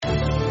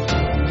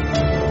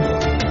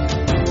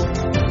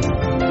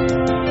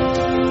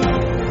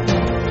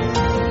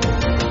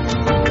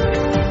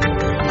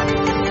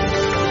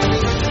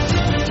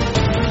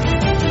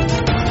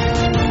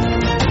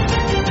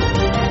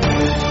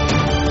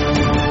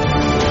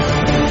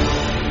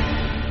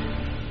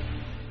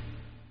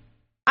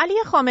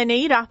علی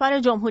خامنه‌ای رهبر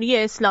جمهوری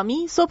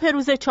اسلامی صبح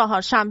روز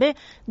چهارشنبه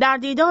در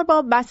دیدار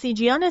با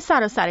بسیجیان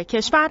سراسر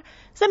کشور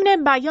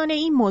ضمن بیان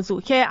این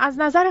موضوع که از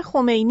نظر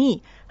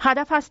خمینی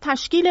هدف از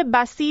تشکیل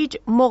بسیج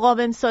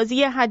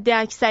مقاوم‌سازی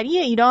حداکثری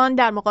ایران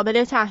در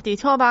مقابل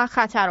تهدیدها و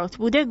خطرات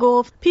بوده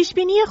گفت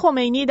پیشبینی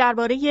خمینی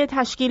درباره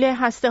تشکیل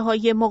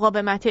هسته‌های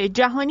مقاومت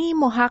جهانی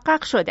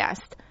محقق شده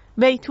است.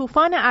 وی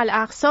طوفان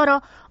الاقصی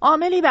را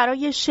عاملی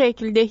برای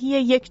شکل دهی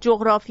یک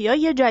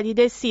جغرافیای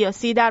جدید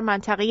سیاسی در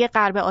منطقه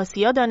غرب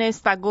آسیا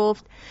دانست و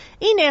گفت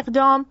این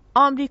اقدام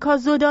آمریکا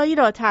زدایی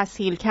را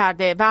تسهیل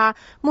کرده و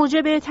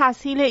موجب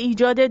تسهیل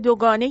ایجاد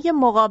دوگانه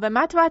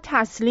مقاومت و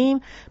تسلیم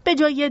به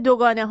جای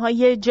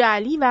دوگانه‌های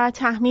جعلی و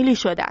تحمیلی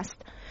شده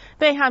است.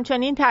 وی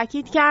همچنین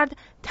تأکید کرد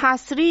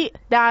تسریع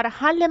در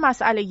حل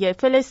مسئله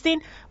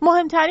فلسطین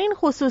مهمترین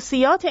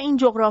خصوصیات این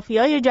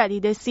جغرافیای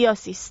جدید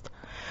سیاسی است.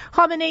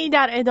 خامنه‌ای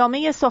در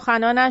ادامه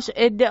سخنانش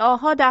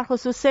ادعاها در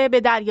خصوص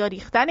به دریا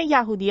ریختن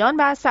یهودیان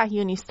و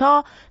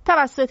صهیونیست‌ها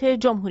توسط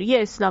جمهوری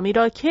اسلامی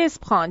را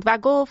کذب خواند و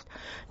گفت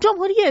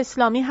جمهوری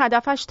اسلامی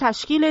هدفش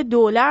تشکیل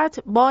دولت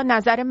با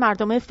نظر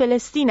مردم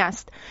فلسطین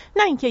است،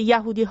 نه اینکه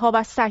یهودی‌ها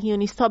و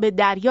صهیونیست‌ها به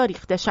دریا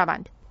ریخته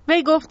شوند.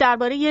 وی گفت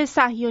درباره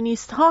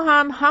صهیونیست‌ها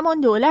هم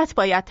همان دولت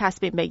باید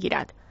تصمیم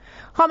بگیرد.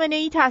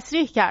 خامنه‌ای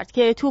تصریح کرد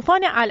که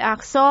طوفان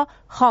الاقصی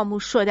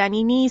خاموش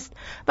شدنی نیست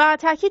و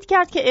تاکید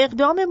کرد که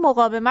اقدام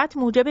مقاومت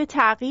موجب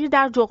تغییر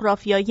در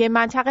جغرافیای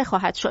منطقه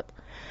خواهد شد.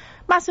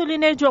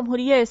 مسئولین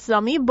جمهوری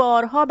اسلامی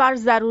بارها بر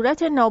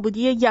ضرورت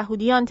نابودی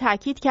یهودیان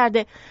تاکید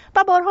کرده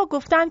و بارها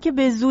گفتند که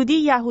به زودی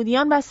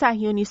یهودیان و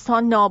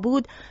صهیونیستان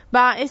نابود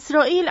و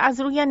اسرائیل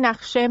از روی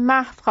نقشه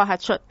محو خواهد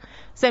شد.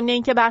 ضمن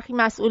اینکه برخی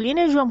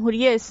مسئولین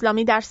جمهوری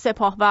اسلامی در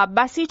سپاه و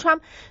بسیج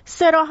هم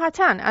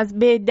صراحتاً از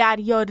به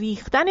دریا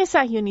ریختن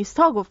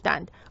صهیونیست‌ها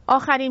گفتند.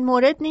 آخرین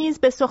مورد نیز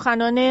به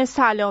سخنان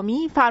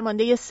سلامی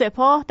فرمانده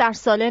سپاه در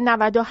سال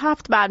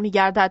 97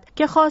 برمیگردد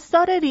که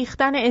خواستار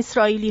ریختن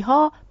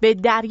اسرائیلی‌ها به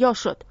دریا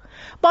شد.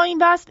 با این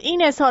وصف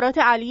این اظهارات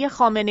علی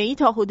خامنه‌ای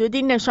تا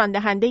حدودی نشان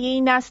دهنده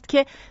این است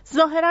که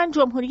ظاهراً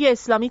جمهوری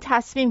اسلامی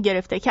تصمیم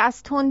گرفته که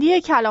از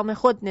تندی کلام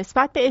خود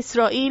نسبت به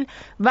اسرائیل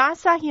و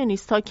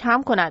صهیونیست‌ها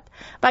کم کند،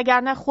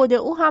 وگرنه خود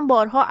او هم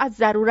بارها از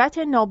ضرورت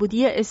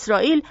نابودی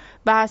اسرائیل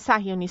و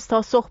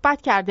صهیونیست‌ها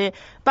صحبت کرده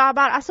و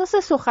بر اساس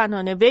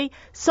سخنان وی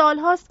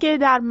سالهاست که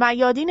در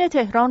میادین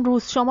تهران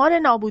روزشمار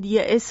نابودی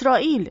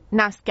اسرائیل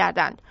نصب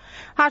کردند.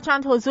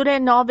 هرچند حضور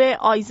ناو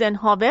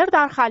آیزنهاور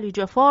در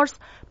خلیج فارس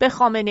به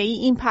خامنه‌ای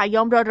این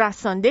پیام را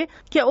رسانده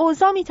که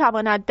اوضاع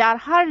می‌تواند در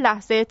هر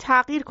لحظه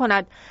تغییر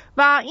کند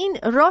و این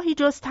راهی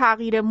جز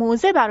تغییر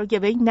موضع برای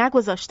وی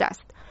نگذاشته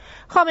است.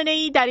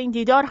 خامنه‌ای در این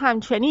دیدار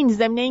همچنین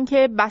ضمن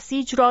اینکه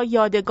بسیج را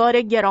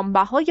یادگار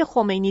گرانبهای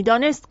خمینی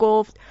دانست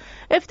گفت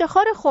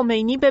افتخار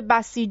خمینی به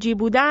بسیجی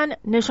بودن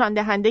نشان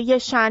دهنده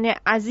شأن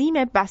عظیم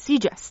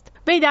بسیج است.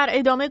 وی در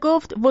ادامه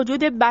گفت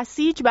وجود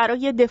بسیج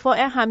برای دفاع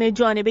همه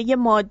جانبه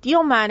مادی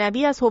و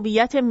معنوی از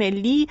هویت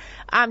ملی،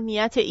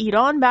 امنیت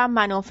ایران و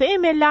منافع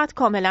ملت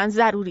کاملا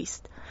ضروری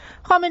است.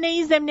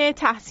 خامنه‌ای ضمن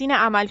تحسین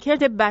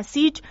عملکرد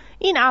بسیج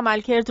این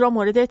عملکرد را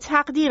مورد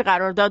تقدیر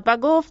قرار داد و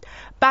گفت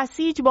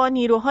بسیج با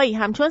نیروهایی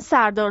همچون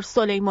سردار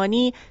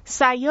سلیمانی،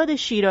 صیاد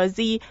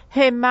شیرازی،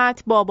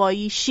 همت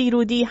بابایی،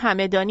 شیرودی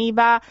همدانی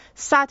و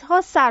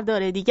صدها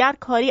سردار دیگر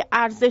کاری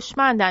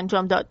ارزشمند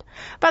انجام داد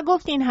و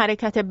گفت این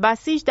حرکت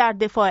بسیج در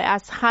دفاع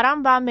از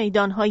حرم و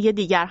میدانهای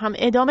دیگر هم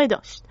ادامه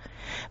داشت.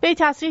 وی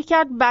تصریح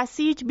کرد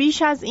بسیج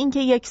بیش از اینکه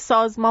یک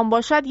سازمان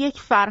باشد یک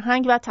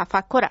فرهنگ و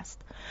تفکر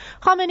است.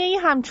 خامنه‌ای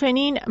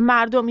همچنین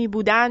مردمی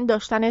بودن،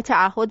 داشتن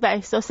تعهد و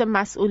احساس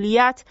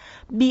مسئولیت،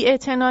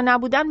 بی‌اعتنا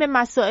نبودن به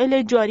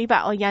مسائل جاری و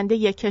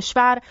آینده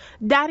کشور،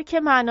 درک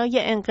معنای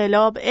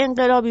انقلاب،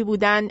 انقلابی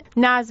بودن،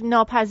 نظم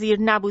ناپذیر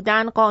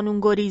نبودن،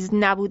 قانونگریز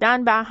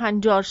نبودن و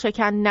هنجار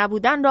شکن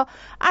نبودن را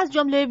از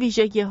جمله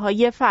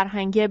ویژگی‌های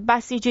فرهنگ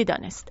بسیجی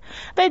دانست.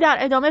 و در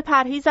ادامه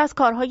پرهیز از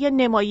کارهای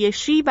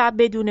نمایشی و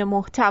بدون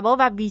محتوا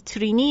و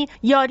ویترینی،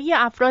 یاری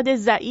افراد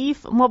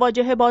ضعیف،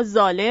 مواجهه با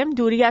ظالم،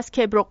 دوری از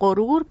کبر و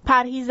غرور،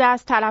 پرهیز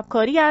از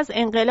طلبکاری از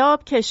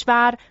انقلاب،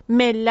 کشور،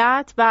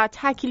 ملت و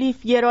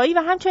تکلیف گرایی و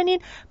همچنین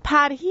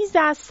پرهیز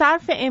از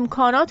صرف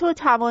امکانات و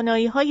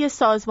توانایی‌های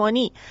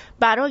سازمانی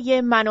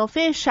برای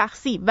منافع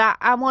شخصی و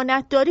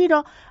امانتداری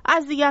را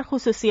از دیگر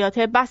خصوصیات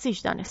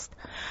بسیج دانست.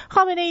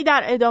 خامنه‌ای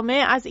در ادامه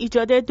از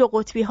ایجاد دو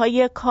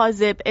قطبی‌های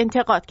کاذب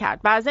انتقاد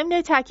کرد و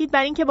ضمن تاکید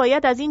بر اینکه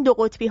باید از این دو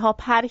قطبی‌ها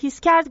پرهیز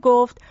کرد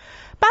گفت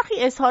برخی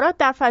اظهارات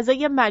در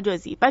فضای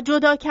مجازی و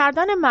جدا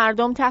کردن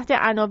مردم تحت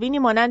عناوینی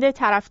مانند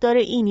طرفدار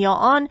این یا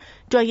آن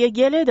جای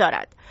گله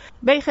دارد.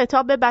 وی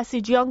خطاب به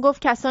بسیجیان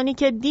گفت کسانی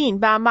که دین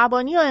و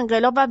مبانی و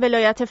انقلاب و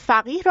ولایت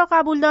فقیه را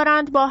قبول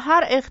دارند با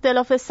هر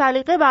اختلاف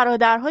سلیقه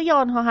برادرهای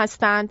آنها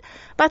هستند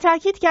و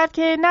تاکید کرد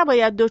که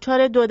نباید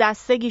دچار دو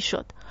دستگی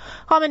شد.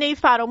 خامنه‌ای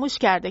فراموش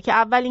کرده که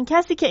اولین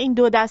کسی که این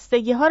دو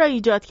دستگی‌ها را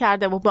ایجاد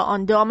کرده و به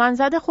آن دامن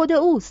زده خود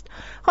اوست.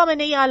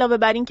 خامنه‌ای علاوه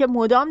بر این که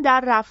مدام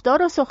در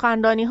رفتار و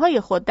سخنرانی‌های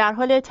خود در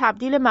حال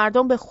تبدیل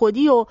مردم به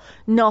خودی و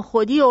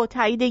ناخودی و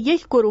تایید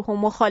یک گروه و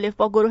مخالف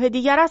با گروه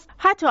دیگر است،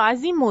 حتی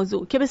از این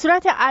موضوع که به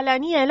صورت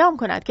علنی اعلام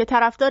کند که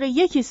طرفدار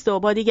یکی است و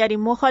با دیگری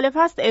مخالف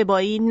است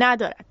ابایی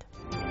ندارد.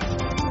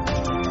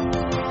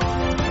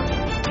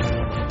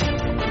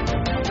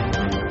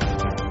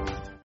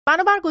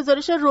 بنابر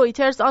گزارش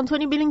رویترز،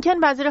 آنتونی بلینکن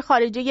وزیر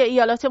خارجه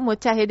ایالات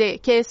متحده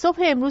که صبح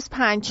امروز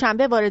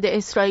پنجشنبه وارد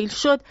اسرائیل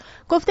شد،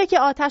 گفته که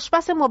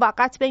آتشبس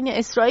موقت بین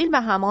اسرائیل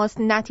و حماس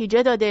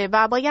نتیجه داده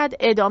و باید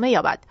ادامه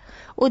یابد.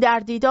 او در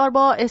دیدار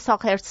با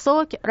اسحاق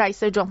هرتزوگ،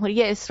 رئیس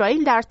جمهوری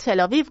اسرائیل در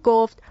تل‌آویو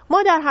گفت: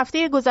 ما در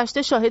هفته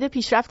گذشته شاهد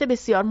پیشرفت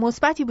بسیار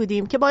مثبتی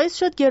بودیم که باعث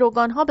شد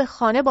گروگانها به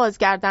خانه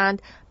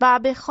بازگردند و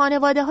به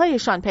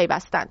خانواده‌هایشان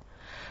پیوستند.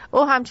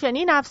 او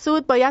همچنین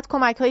افزود باید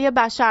کمک‌های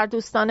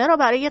بشردوستانه را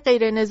برای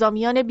غیر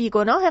نظامیان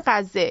بیگناه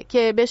غزه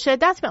که به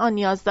شدت به آن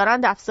نیاز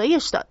دارند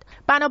افزایش داد.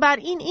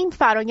 بنابراین این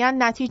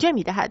فرآیند نتیجه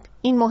می‌دهد.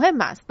 این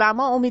مهم است و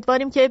ما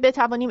امیدواریم که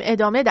بتوانیم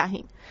ادامه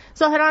دهیم.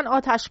 ظاهراً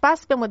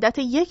آتشبس به مدت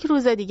یک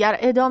روز دیگر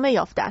ادامه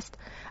یافته است.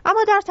 اما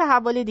در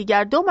تحول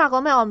دیگر دو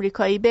مقام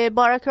آمریکایی به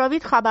باراک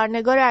راوید،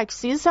 خبرنگار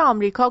اکسیوس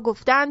آمریکا،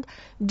 گفتند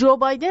جو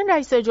بایدن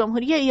رئیس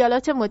جمهوری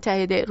ایالات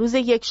متحده روز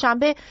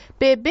یکشنبه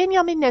به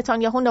بنیامین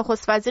نتانیاهو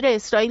نخست وزیر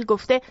اسرائیل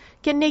گفته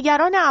که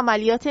نگران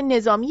عملیات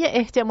نظامی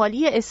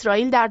احتمالی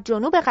اسرائیل در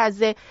جنوب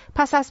غزه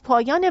پس از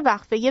پایان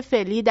وقفه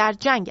فعلی در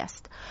جنگ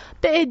است.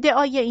 به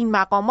ادعای این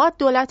مقامات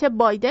دولت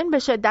بایدن به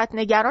شدت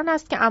نگران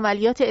است که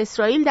عملیات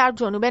اسرائیل در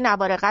جنوب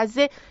نوار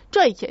غزه،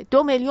 جایی که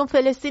 2 میلیون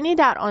فلسطینی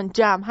در آن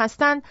جمع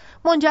هستند،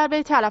 منجر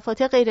به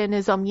تلفات غیر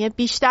نظامی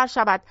بیشتر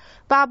شود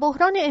و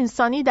بحران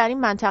انسانی در این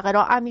منطقه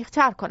را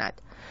عمیق‌تر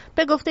کند.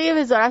 به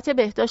گفته وزارت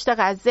بهداشت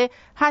غزه،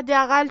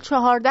 حداقل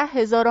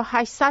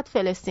 14800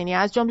 فلسطینی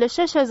از جمله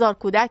 6000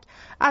 کودک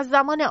از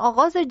زمان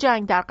آغاز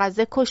جنگ در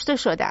غزه کشته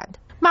شدند.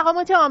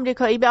 مقامات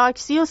آمریکایی به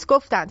اکسیوس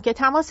گفتند که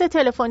تماس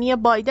تلفنی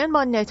بایدن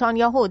با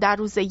نتانیاهو در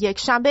روز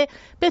یکشنبه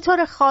به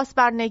طور خاص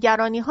بر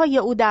نگرانی‌های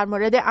او در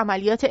مورد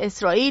عملیات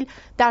اسرائیل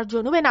در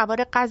جنوب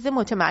نوار غزه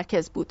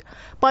متمرکز بود.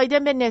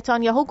 بایدن به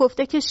نتانیاهو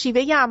گفته که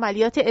شیوه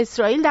عملیات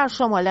اسرائیل در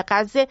شمال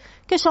غزه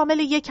که شامل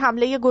یک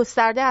حمله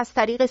گسترده از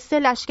طریق 3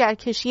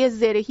 لشکرکشی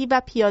زرهی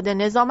و پیاده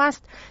نظام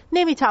است،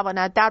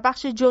 نمی‌تواند در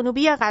بخش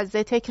جنوبی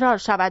غزه تکرار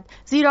شود،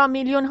 زیرا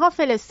میلیون‌ها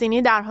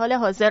فلسطینی در حال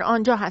حاضر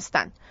آنجا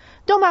هستند.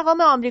 دو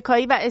مقام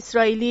آمریکایی و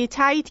اسرائیلی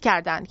تایید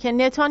کردند که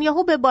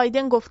نتانیاهو به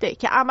بایدن گفته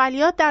که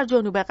عملیات در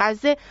جنوب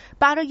غزه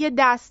برای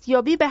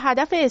دستیابی به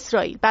هدف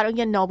اسرائیل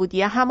برای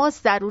نابودی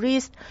حماس ضروری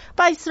است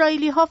و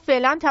اسرائیلی‌ها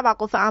فعلا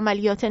توقف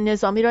عملیات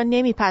نظامی را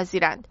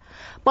نمیپذیرند.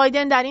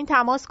 بایدن در این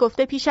تماس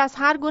گفته پیش از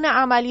هر گونه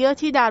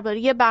عملیاتی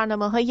درباره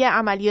برنامه‌های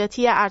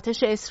عملیاتی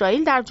ارتش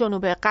اسرائیل در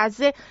جنوب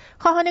غزه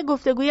خواهان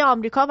گفتگوی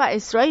آمریکا و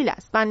اسرائیل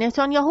است و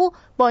نتانیاهو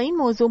با این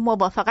موضوع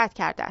موافقت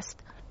کرده است.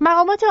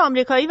 مقامات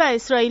آمریکایی و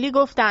اسرائیلی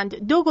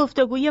گفتند دو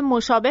گفتگوی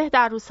مشابه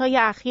در روزهای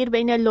اخیر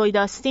بین لوید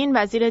آستین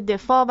وزیر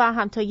دفاع و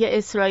همتای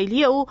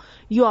اسرائیلی او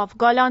یوآف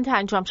گالانت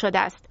انجام شده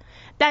است.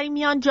 در این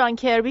میان جان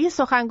کربی،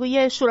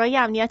 سخنگوی شورای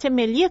امنیت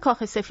ملی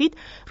کاخ سفید،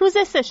 روز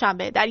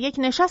سه‌شنبه در یک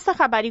نشست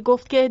خبری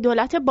گفت که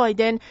دولت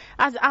بایدن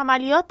از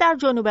عملیات در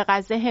جنوب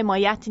غزه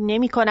حمایت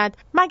نمی‌کند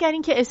مگر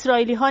اینکه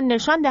اسرائیلی‌ها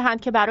نشان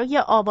دهند که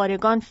برای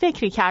آوارگان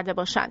فکری کرده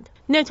باشند.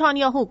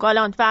 نتانیاهو،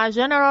 گالانت و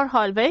ژنرال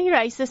هالوی،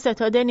 رئیس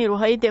ستاد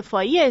نیروهای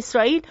دفاعی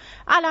اسرائیل،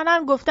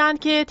 علنا گفتند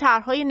که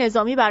طرح‌های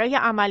نظامی برای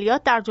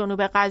عملیات در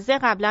جنوب غزه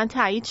قبلا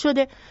تایید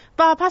شده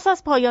و پس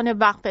از پایان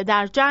وقفه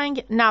در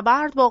جنگ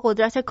نبرد با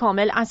قدرت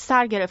کامل از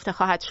سر گرفته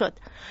خواهد شد.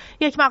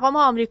 یک مقام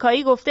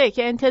آمریکایی گفته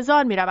که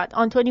انتظار می‌رود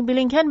آنتونی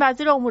بلینکن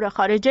وزیر امور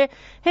خارجه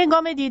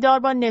هنگام دیدار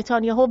با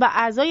نتانیاهو و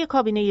اعضای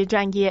کابینه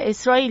جنگی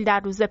اسرائیل در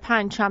روز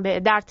پنجشنبه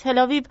در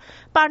تل‌آویو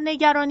بر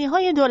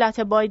نگرانی‌های دولت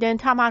بایدن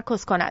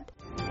تمرکز کند.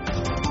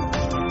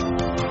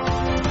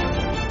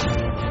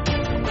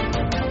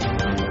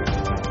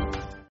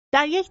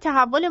 در یک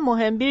تحول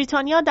مهم،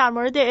 بریتانیا در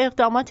مورد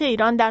اقدامات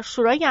ایران در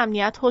شورای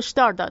امنیت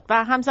هشدار داد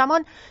و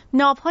همزمان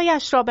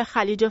ناوهایش را به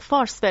خلیج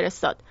فارس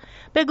فرستاد.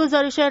 به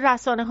گزارش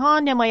رسانه‌ها،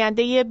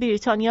 نماینده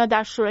بریتانیا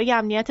در شورای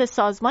امنیت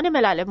سازمان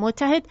ملل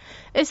متحد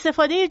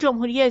استفاده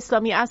جمهوری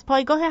اسلامی از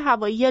پایگاه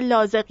هوایی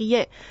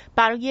لاذقیه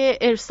برای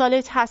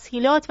ارسال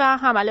تسهیلات و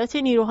حملات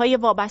نیروهای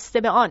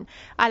وابسته به آن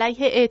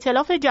علیه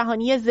ائتلاف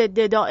جهانی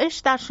ضد داعش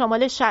در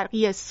شمال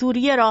شرقی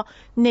سوریه را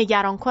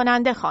نگران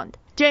کننده خواند.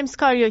 جیمز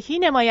کاریوکی،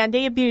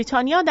 نماینده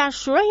بریتانیا در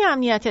شورای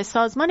امنیت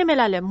سازمان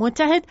ملل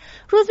متحد،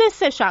 روز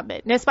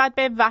سه‌شنبه نسبت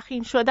به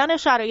وخیم شدن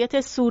شرایط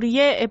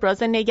سوریه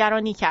ابراز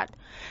نگرانی کرد.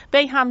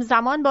 وی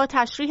همزمان با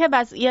تشریح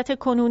وضعیت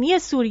کنونی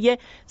سوریه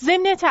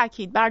ضمن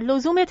تاکید بر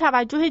لزوم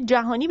توجه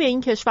جهانی به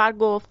این کشور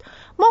گفت: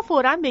 ما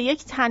فوراً به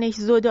یک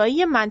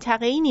تنش‌زدایی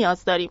منطقه‌ای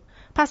نیاز داریم.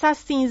 پس از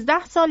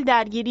 13 سال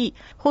درگیری،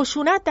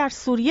 خشونت در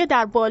سوریه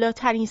در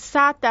بالاترین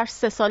سطح در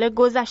 3 سال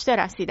گذشته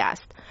رسیده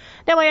است.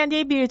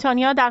 نماینده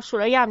بریتانیا در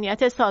شورای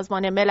امنیت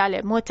سازمان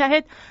ملل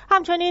متحد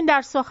همچنین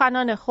در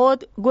سخنان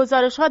خود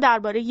گزارش‌ها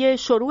درباره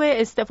شروع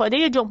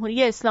استفاده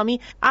جمهوری اسلامی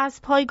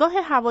از پایگاه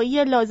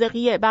هوایی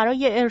لاذقیه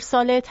برای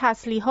ارسال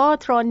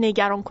تسلیحات را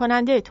نگران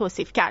کننده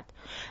توصیف کرد.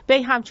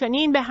 وی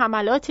همچنین به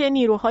حملات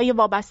نیروهای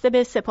وابسته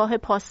به سپاه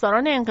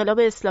پاسداران انقلاب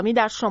اسلامی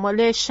در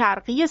شمال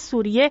شرقی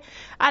سوریه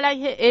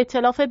علیه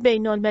ائتلاف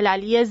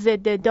بین‌المللی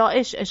ضد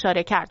داعش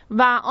اشاره کرد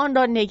و آن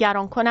را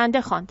نگران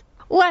کننده خواند.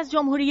 او از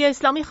جمهوری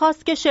اسلامی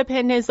خواست که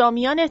شبه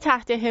نظامیان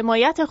تحت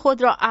حمایت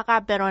خود را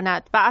عقب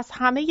براند و از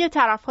همه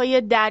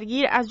طرف‌های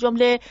درگیر از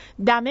جمله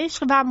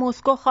دمشق و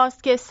مسکو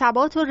خواست که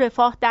ثبات و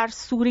رفاه در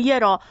سوریه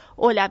را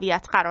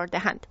اولویت قرار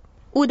دهند.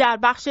 او در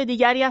بخش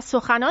دیگری از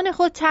سخنان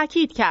خود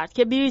تاکید کرد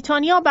که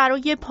بریتانیا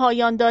برای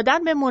پایان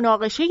دادن به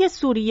مناقشه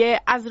سوریه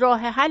از راه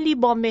حلی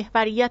با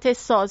محوریت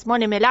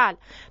سازمان ملل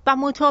و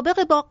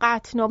مطابق با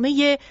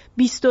قطعنامه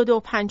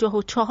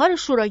 2254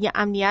 شورای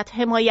امنیت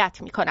حمایت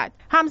می‌کند.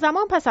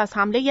 همزمان پس از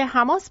حمله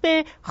حماس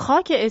به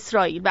خاک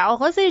اسرائیل و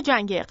آغاز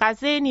جنگ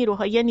غزه،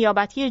 نیروهای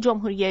نیابتی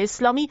جمهوری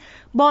اسلامی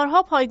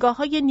بارها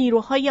پایگاه‌های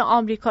نیروهای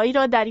آمریکایی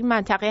را در این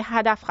منطقه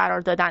هدف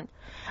قرار دادند.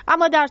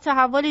 اما در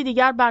تحول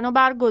دیگر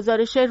بنابر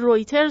گزارش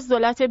رویترز،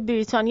 دولت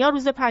بریتانیا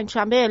روز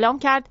پنجشنبه اعلام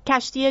کرد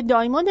کشتی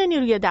دایموند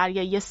نیروی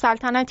دریایی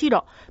سلطنتی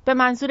را به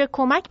منظور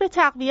کمک به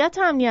تقویت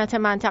امنیت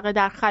منطقه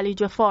در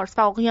خلیج فارس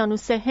و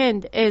اقیانوس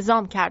هند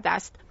اعزام کرده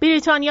است.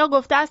 بریتانیا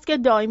گفته است که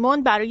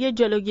دایموند برای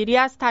جلوگیری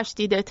از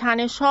تشدید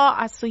تنش‌ها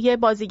از سوی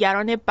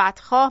بازیگران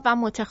بدخواه و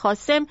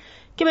متخاصم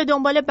که به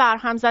دنبال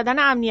برهم زدن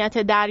امنیت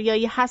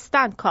دریایی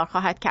هستند کار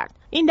خواهد کرد.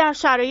 این در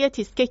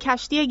شرایطی است که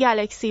کشتی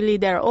گلکسی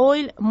لیدر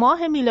اویل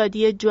ماه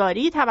میلادی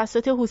جاری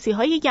توسط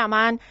حوثی‌های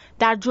یمن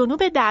در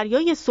جنوب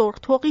دریای سرخ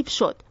توقیف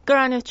شد.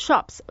 گرانت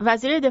شاپس،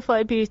 وزیر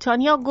دفاع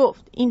بریتانیا،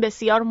 گفت این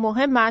بسیار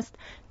مهم است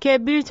که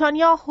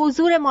بریتانیا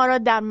حضور ما را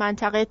در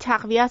منطقه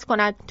تقویت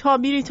کند تا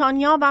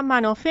بریتانیا و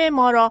منافع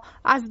ما را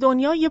از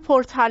دنیای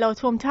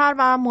پرتلاطم‌تر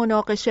و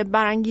مناقشه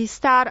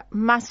برانگیزتر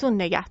مصون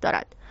نگه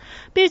دارد.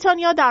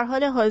 بریتانیا در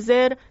حال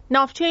حاضر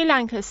ناوچه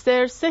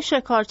لنکستر، 3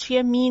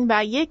 شکارچی مین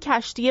و 1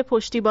 کشتی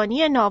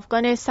پشتیبانی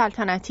ناوگان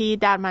سلطنتی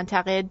در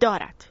منطقه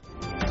دارد.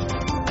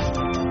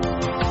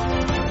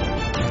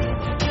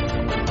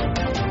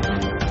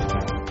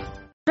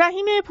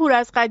 رحیم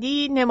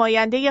پورازقدی،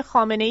 نماینده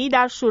خامنه‌ای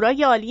در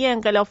شورای عالی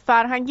انقلاب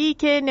فرهنگی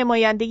که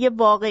نماینده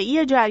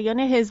واقعی جریان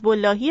حزب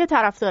اللهی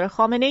طرفدار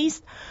خامنه‌ای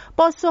است،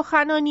 با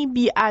سخنانی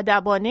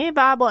بی‌ادبانه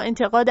و با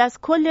انتقاد از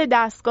کل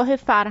دستگاه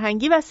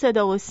فرهنگی و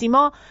صدا و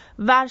سیما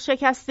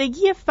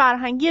ورشکستگی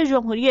فرهنگی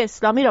جمهوری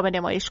اسلامی را به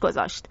نمایش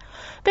گذاشت.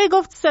 وی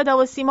گفت صدا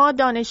و سیما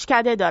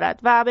دانشکده دارد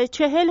و به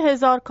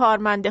 40,000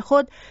 کارمند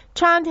خود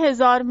چند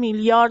هزار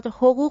میلیارد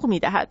حقوق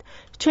می‌دهد.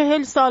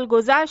 40 سال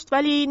گذشت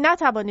ولی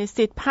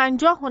نتوانستید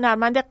 50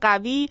 هنرمند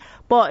قوی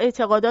با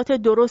اعتقادات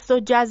درست و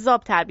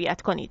جذاب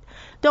تربیت کنید.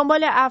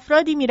 دنبال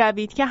افرادی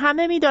می‌روید که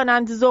همه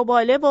می‌دانند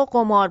زباله و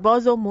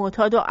قمارباز و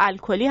معتاد و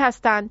الکلی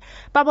هستند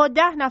و با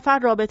 10 نفر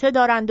رابطه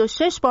دارند و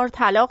 6 بار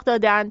طلاق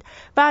دادند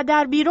و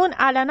در بیرون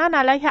علنا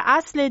علیه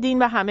اصل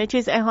دین و همه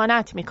چیز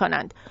اهانت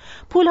می‌کنند.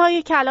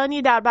 پول‌های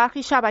کلانی در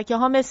برخی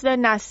شبکه‌ها مثل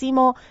نسیم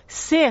و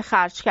 3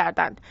 خرج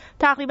کردند.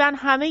 تقریباً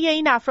همه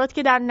این افراد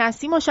که در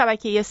نسیم و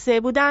شبکه 3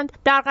 بودند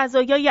در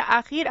قضایای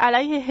اخیر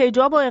علیه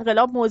حجاب و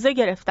انقلاب موضع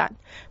گرفتند.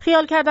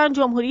 خیال کردند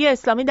جمهوری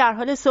اسلامی در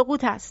حال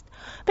سقوط است.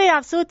 به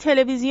افزود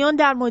تلویزیون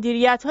در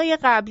مدیریت‌های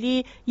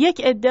قبلی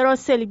یک عده را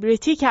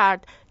سلبریتی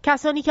کرد،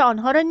 کسانی که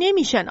آنها را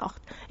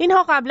نمی‌شناخت.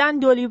 اینها قبلا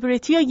 2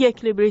 لیبریتی و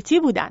 1 لیبریتی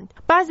بودند.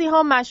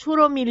 بعضی‌ها مشهور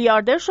و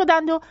میلیاردر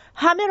شدند و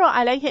همه را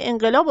علیه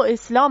انقلاب و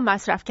اسلام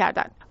مصرف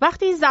کردند.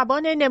 وقتی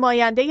زبان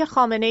نماینده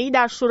خامنه‌ای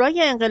در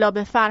شورای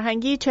انقلاب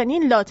فرهنگی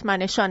چنین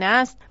لطمه‌نشانه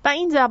است و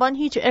این زبان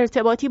هیچ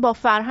ارتباطی با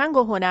فرهنگ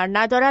و هنر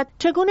ندارد،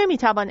 چگونه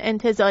میتوان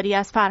انتظاری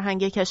از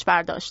فرهنگ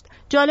کشور داشت؟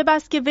 جالب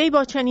است که وی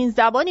با چنین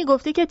زبانی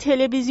گفته که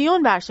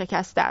تلویزیون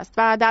ورشکسته است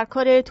و در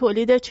کار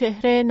تولید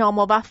چهره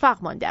ناموفق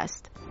مانده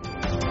است.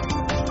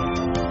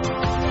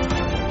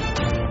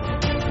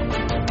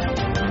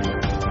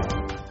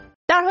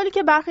 در حالی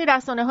که برخی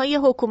رسانه‌های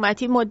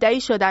حکومتی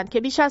مدعی شدند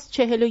که بیش از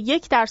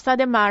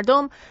 41%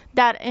 مردم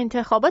در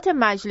انتخابات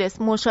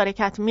مجلس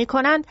مشارکت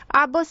می‌کنند،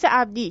 عباس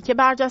عبدی که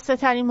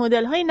برجسته‌ترین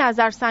مدل‌های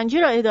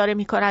نظرسنجی را اداره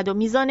می‌کند و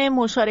میزان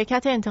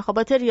مشارکت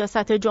انتخابات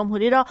ریاست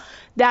جمهوری را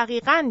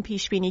دقیقاً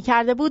پیش‌بینی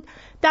کرده بود،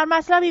 در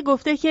مطلبی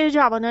گفته که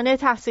جوانان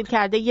تحصیل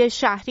کرده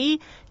شهری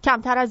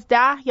کمتر از 10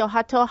 یا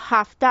حتی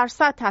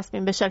 7%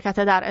 تصمیم به شرکت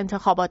در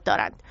انتخابات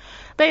دارند.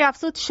 وی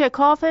افزود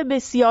شکاف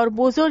بسیار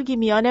بزرگی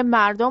میان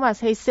مردم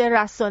از حیث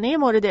رسانه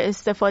مورد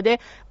استفاده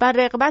و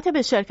رغبت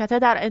به شرکت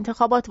در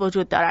انتخابات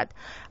وجود دارد.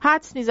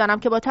 حدس میزنم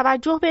که با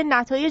توجه به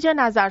نتایج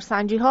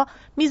نظرسنجی‌ها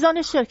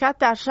میزان شرکت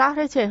در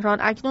شهر تهران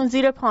اکنون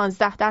زیر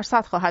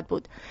 15% خواهد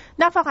بود.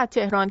 نه فقط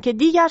تهران که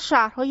دیگر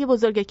شهرهای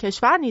بزرگ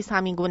کشور نیز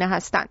همین گونه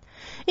هستند.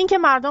 اینکه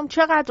مردم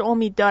چقدر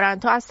امید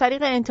دارند تا از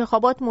طریق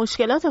انتخابات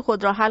مشکلات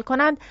خود را حل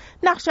کنند،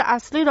 نقش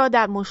اصلی را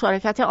در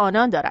مشارکت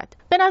آنان دارد.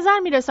 به نظر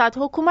می‌رسد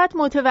حکومت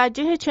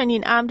متوجه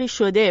چنین امری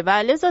شده و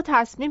لذا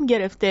تصمیم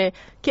گرفته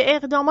که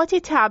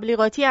اقداماتی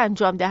تبلیغاتی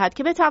انجام دهد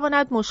که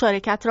بتواند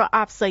مشارکت را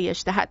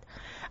افزایش دهد.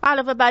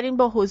 علاوه بر این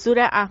با حضور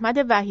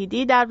احمد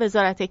وحیدی در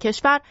وزارت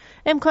کشور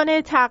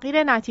امکان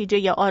تغییر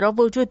نتیجه آرا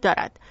وجود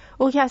دارد.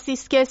 او کسی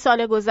است که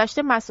سال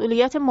گذشته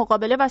مسئولیت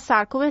مقابله و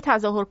سرکوب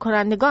تظاهر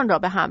کنندگان را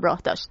به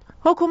همراه داشت.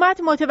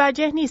 حکومت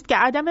متوجه نیست که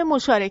عدم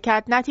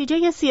مشارکت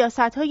نتیجه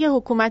سیاست‌های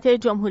حکومت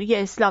جمهوری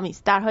اسلامی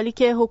است، در حالی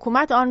که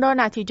حکومت آن را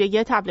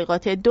نتیجه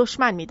تبلیغات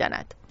دشمن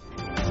می‌داند.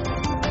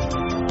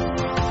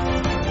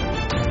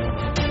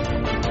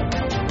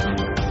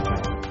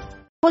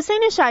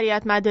 حسین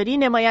شریعت مداری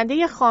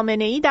نماینده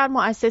خامنه‌ای در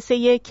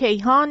مؤسسه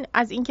کیهان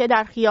از اینکه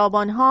در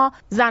خیابان‌ها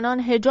زنان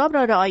حجاب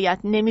را رعایت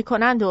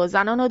نمی‌کنند و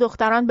زنان و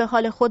دختران به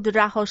حال خود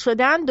رها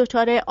شدند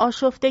دچار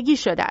آشفتگی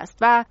شده است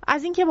و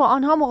از اینکه با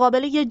آنها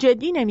مقابله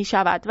جدی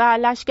نمی‌شود و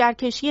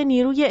لشکرکشی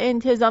نیروی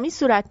انتظامی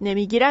صورت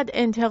نمی‌گیرد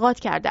انتقاد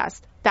کرده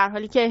است، در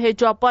حالی که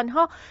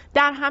حجاببان‌ها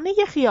در همه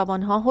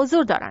خیابان‌ها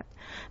حضور دارند.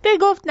 وی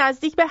گفت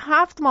نزدیک به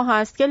 7 ماه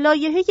است که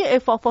لایحه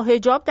عفاف و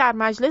حجاب در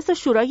مجلس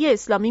شورای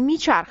اسلامی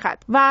میچرخد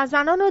و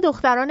زنان و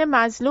دختران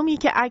مظلومی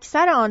که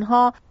اکثر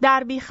آنها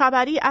در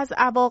بیخبری از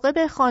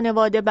عواقب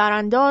خانواده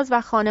برانداز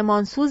و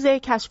خانمانسوز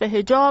کشف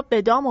حجاب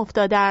به دام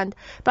افتادند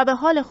و به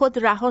حال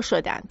خود رها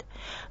شدند.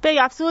 وی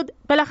افزود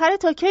بالاخره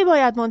تا کی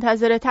باید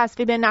منتظر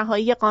تصویب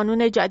نهایی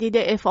قانون جدید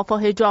عفاف و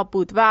حجاب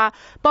بود و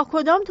با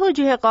کدام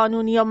توجیه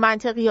قانونی یا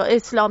منطقی یا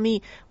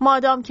اسلامی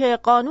مادام که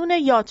قانون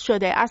یاد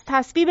شده از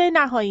تصویب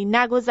نهایی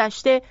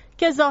نگذشته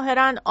که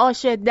ظاهراً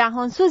آش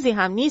دهانسوزی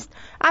هم نیست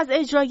از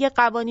اجرای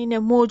قوانین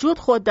موجود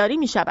خودداری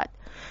می شود.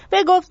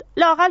 و گفت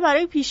لااقل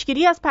برای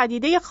پیشگیری از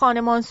پدیده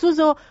خانمانسوز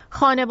و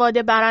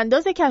خانواده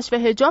برانداز کشف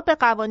حجاب به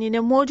قوانین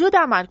موجود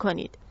عمل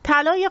کنید.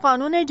 طلای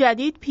قانون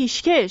جدید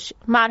پیشکش،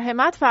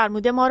 مرحمت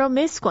فرموده ما را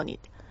مس کنید.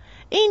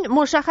 این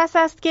مشخص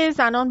است که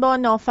زنان با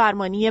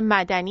نافرمانی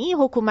مدنی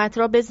حکومت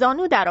را به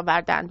زانو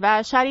درآوردند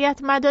و شریعت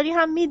مداری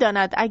هم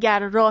می‌داند اگر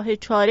راه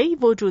چاره‌ای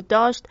وجود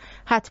داشت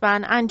حتما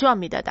انجام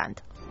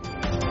می‌دادند.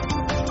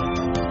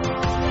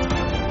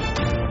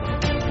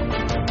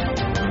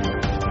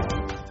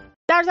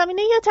 در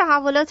زمینه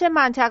تحولات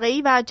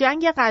منطقه‌ای و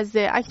جنگ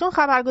غزه اکنون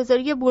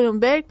خبرگزاری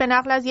بلومبرگ به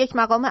نقل از یک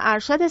مقام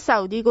ارشد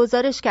سعودی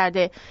گزارش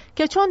کرده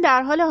که چون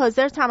در حال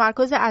حاضر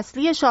تمرکز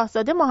اصلی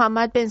شاهزاده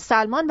محمد بن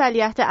سلمان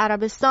ولیعهد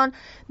عربستان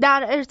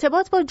در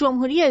ارتباط با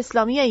جمهوری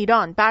اسلامی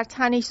ایران بر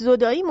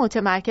تنش‌زدایی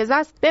متمرکز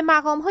است، به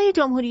مقام‌های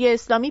جمهوری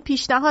اسلامی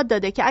پیشنهاد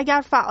داده که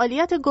اگر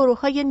فعالیت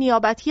گروه‌های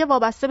نیابتی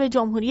وابسته به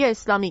جمهوری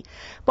اسلامی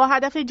با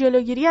هدف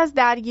جلوگیری از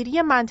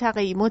درگیری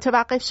منطقه‌ای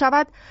متوقف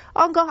شود،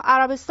 آنگاه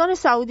عربستان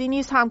سعودی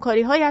نیز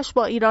همکاری‌هایش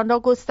با ایران را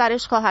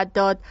گسترش خواهد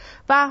داد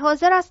و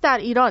حاضر است در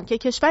ایران که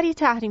کشوری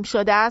تحریم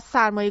شده است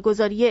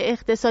سرمایه‌گذاری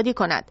اقتصادی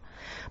کند.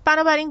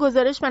 بنابراین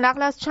گزارش به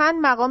نقل از چند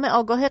مقام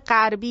آگاه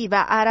غربی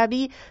و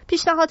عربی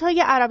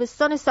پیشنهادهای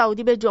عربستان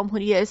سعودی به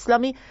جمهوری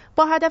اسلامی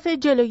با هدف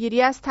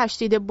جلوگیری از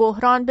تشدید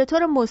بحران به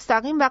طور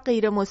مستقیم و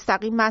غیر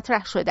مستقیم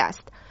مطرح شده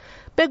است.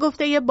 به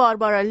گفته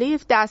باربارا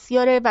لیف،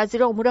 دستیار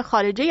وزیر امور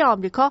خارجه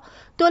آمریکا،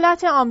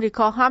 دولت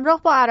آمریکا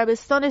همراه با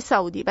عربستان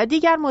سعودی و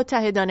دیگر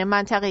متحدان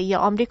منطقه‌ای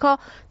آمریکا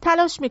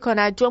تلاش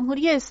می‌کند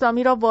جمهوری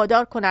اسلامی را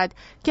وادار کند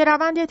که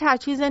روند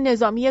تجهیز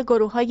نظامی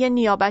گروه‌های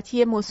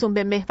نیابتی موسوم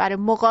به محور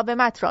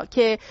مقاومت را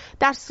که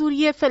در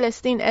سوریه،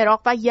 فلسطین،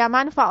 عراق و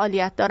یمن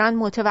فعالیت دارند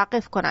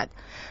متوقف کند.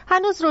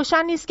 هنوز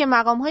روشن نیست که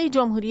مقام‌های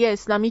جمهوری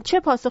اسلامی چه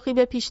پاسخی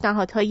به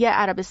پیشنهادهای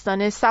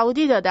عربستان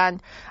سعودی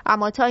دادند،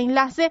 اما تا این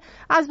لحظه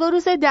از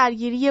بروز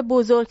درگیری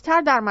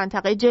بزرگتر در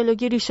منطقه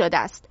جلوگیری شده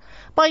است.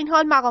 با این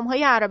حال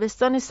مقام‌های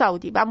عربستان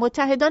سعودی و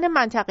متحدان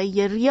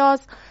منطقه‌ای ریاض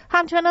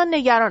همچنان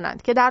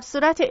نگرانند که در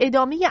صورت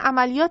ادامه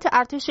عملیات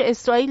ارتش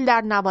اسرائیل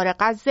در نوار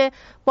غزه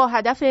با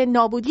هدف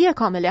نابودی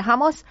کامل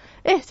حماس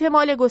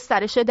احتمال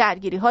گسترش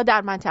درگیری‌ها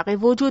در منطقه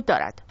وجود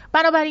دارد.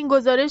 بنابراین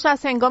گزارش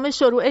از هنگام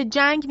شروع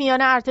جنگ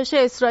میان ارتش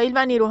اسرائیل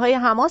و نیروهای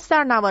حماس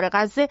در نوار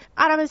غزه،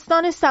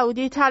 عربستان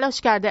سعودی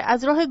تلاش کرده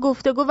از راه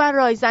گفتگو و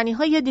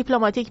رایزنی‌های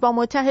دیپلماتیک با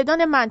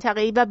متحدان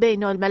منطقه‌ای و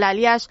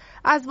بین‌المللی‌اش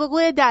از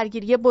وقوع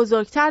درگیری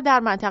بزرگتر در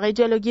منطقه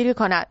جلوگیری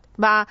کند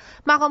و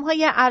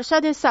مقام‌های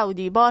ارشد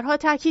سعودی بارها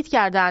تاکید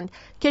کردند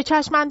که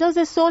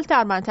چشمانداز صلح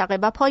در منطقه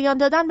و پایان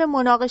دادن به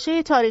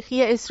مناقشه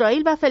تاریخی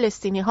اسرائیل و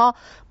فلسطینی‌ها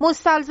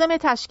مستلزم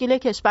تشکیل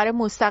کشور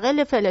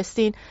مستقل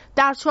فلسطین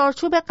در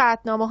چارچوب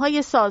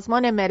قطعنامه‌های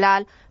سازمان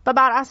ملل و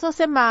بر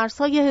اساس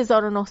مرزهای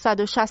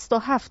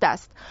 1967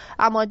 است.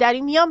 اما در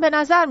این میان به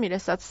نظر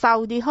می‌رسد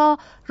سعودی‌ها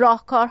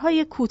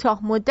راهکارهای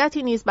کوتاه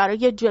مدتی نیز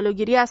برای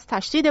جلوگیری از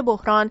تشدید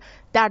بحران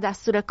در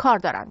دستور کار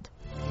دارند.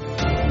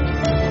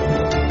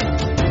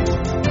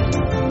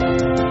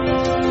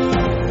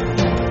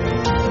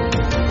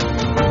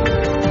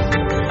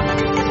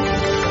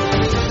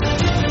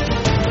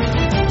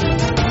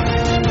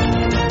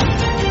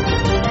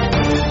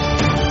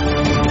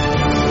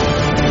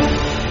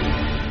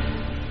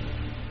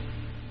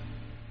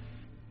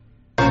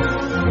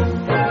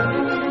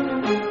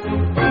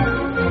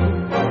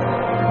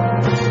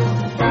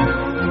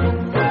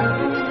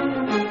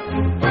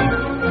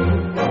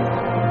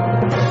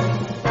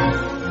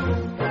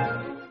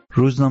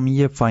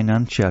 روزنامه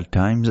فاینانشال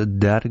تایمز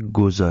در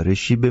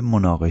گزارشی به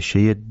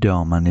مناقشه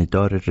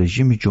دامنه‌دار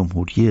رژیم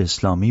جمهوری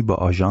اسلامی با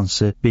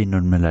آژانس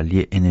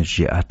بین‌المللی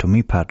انرژی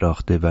اتمی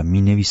پرداخته و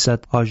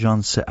می‌نویسد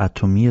آژانس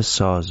اتمی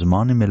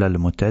سازمان ملل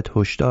متحد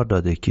هشدار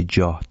داده که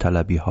جاه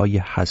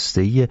طلبی‌های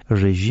هسته‌ای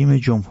رژیم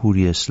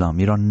جمهوری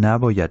اسلامی را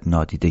نباید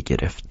نادیده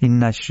گرفت.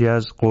 این نشریه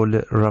از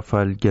قول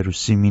رافائل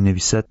گروسی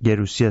می‌نویسد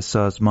گروسی از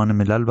سازمان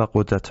ملل و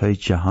قدرت‌های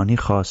جهانی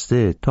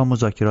خواسته تا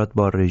مذاکرات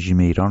با رژیم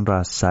ایران را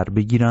از سر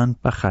بگیرند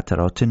و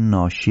خطرات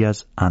ناشی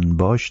از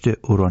انباشت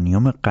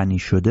اورانیوم غنی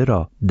شده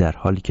را در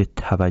حالی که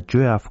توجه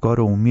افکار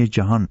عمومی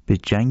جهان به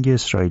جنگ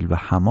اسرائیل و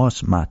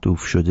حماس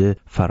معطوف شده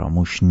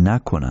فراموش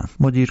نکنند.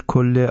 مدیر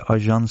کل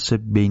آژانس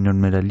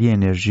بین‌المللی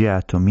انرژی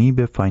اتمی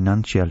به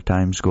فاینانشال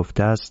تایمز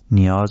گفته است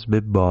نیاز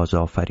به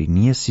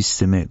بازآفرینی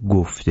سیستم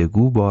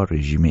گفتگو با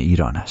رژیم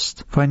ایران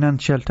است.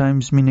 فاینانشال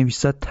تایمز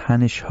می‌نویسد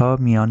تنش‌ها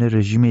میان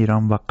رژیم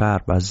ایران و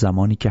غرب از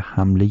زمانی که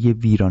حمله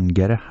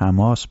ویرانگر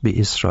حماس به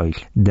اسرائیل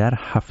در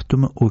 7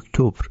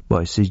 اکتبر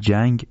باعث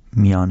جنگ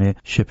میان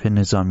شبه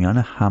نظامیان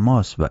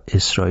حماس و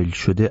اسرائیل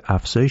شده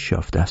افزایش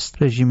یافته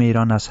است. رژیم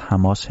ایران از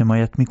حماس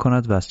حمایت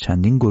می‌کند و از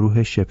چندین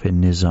گروه شبه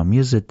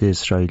نظامی ضد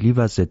اسرائیلی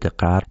و ضد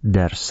غرب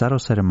در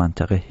سراسر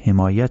منطقه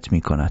حمایت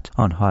می‌کند.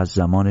 آنها از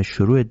زمان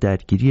شروع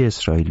درگیری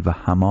اسرائیل و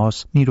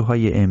حماس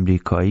نیروهای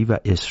امریکایی و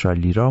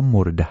اسرائیلی را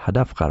مورد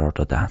هدف قرار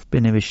دادند. به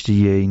نوشته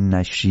این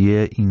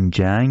نشریه این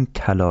جنگ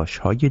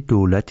تلاش‌های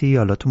دولت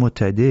ایالات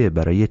متحده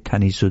برای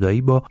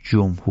تنیزدایی با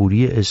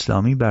جمهوری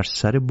اسلامی بر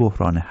سر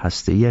بحران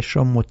هسته‌ایش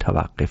را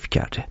متوقف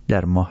کرده.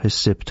 در ماه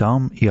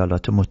سپتامبر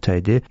ایالات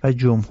متحده و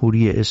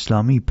جمهوری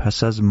اسلامی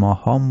پس از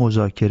ماه‌ها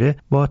مذاکره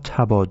با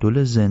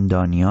تبادل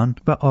زندانیان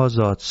و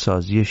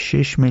آزادسازی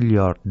 6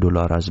 میلیارد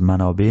دلار از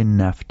منابع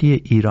نفتی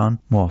ایران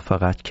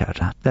موافقت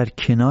کردند. در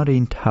کنار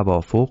این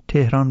توافق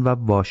تهران و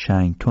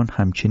واشنگتن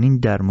همچنین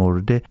در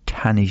مورد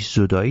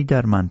تنش‌زدایی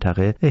در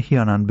منطقه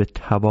احیانا به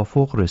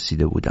توافق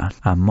رسیده بودند،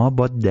 اما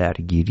با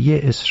درگیری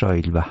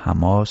اسرائیل و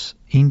حماس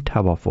این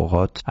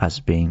توافقات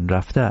از بین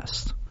رفته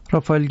است.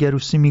 رافائل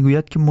گروسی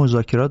میگوید که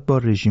مذاکرات با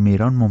رژیم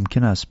ایران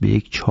ممکن است به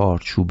یک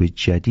چارچوب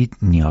جدید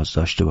نیاز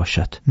داشته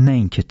باشد، نه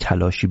اینکه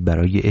تلاشی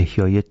برای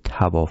احیای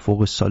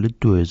توافق سال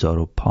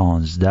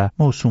 2015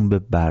 موسوم به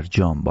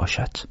برجام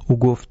باشد. او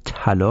گفت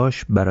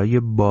تلاش برای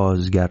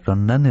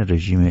بازگرداندن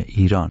رژیم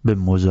ایران به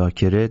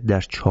مذاکره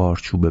در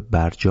چارچوب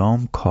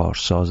برجام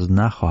کارساز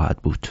نخواهد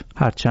بود،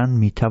 هرچند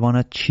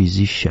میتواند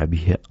چیزی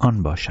شبیه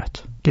آن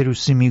باشد.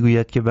 گروسی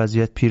میگوید که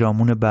وضعیت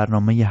پیرامون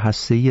برنامه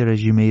هسته‌ای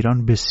رژیم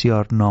ایران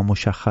بسیار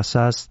نامشخص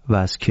است و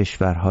از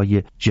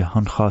کشورهای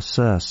جهان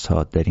خواسته است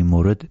تا در این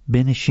مورد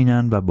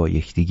بنشینند و با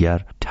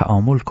یکدیگر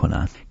تعامل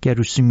کنند.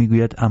 گروسی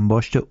میگوید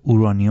انباشت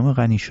اورانیوم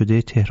غنی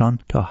شده تهران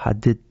تا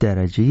حد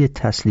درجه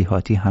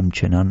تسلیحاتی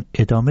همچنان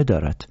ادامه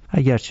دارد،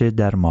 اگرچه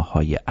در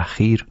ماه‌های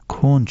اخیر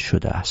کند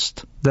شده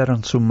است. در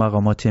آن سو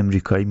مقامات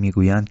امریکایی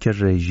میگویند که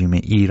رژیم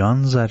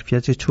ایران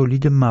ظرفیت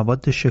تولید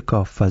مواد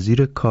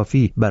شکاف‌پذیر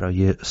کافی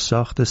برای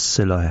ساخت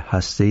سلاح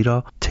هسته‌ای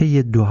را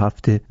طی 2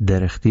 هفته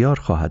در اختیار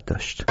خواهد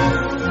داشت.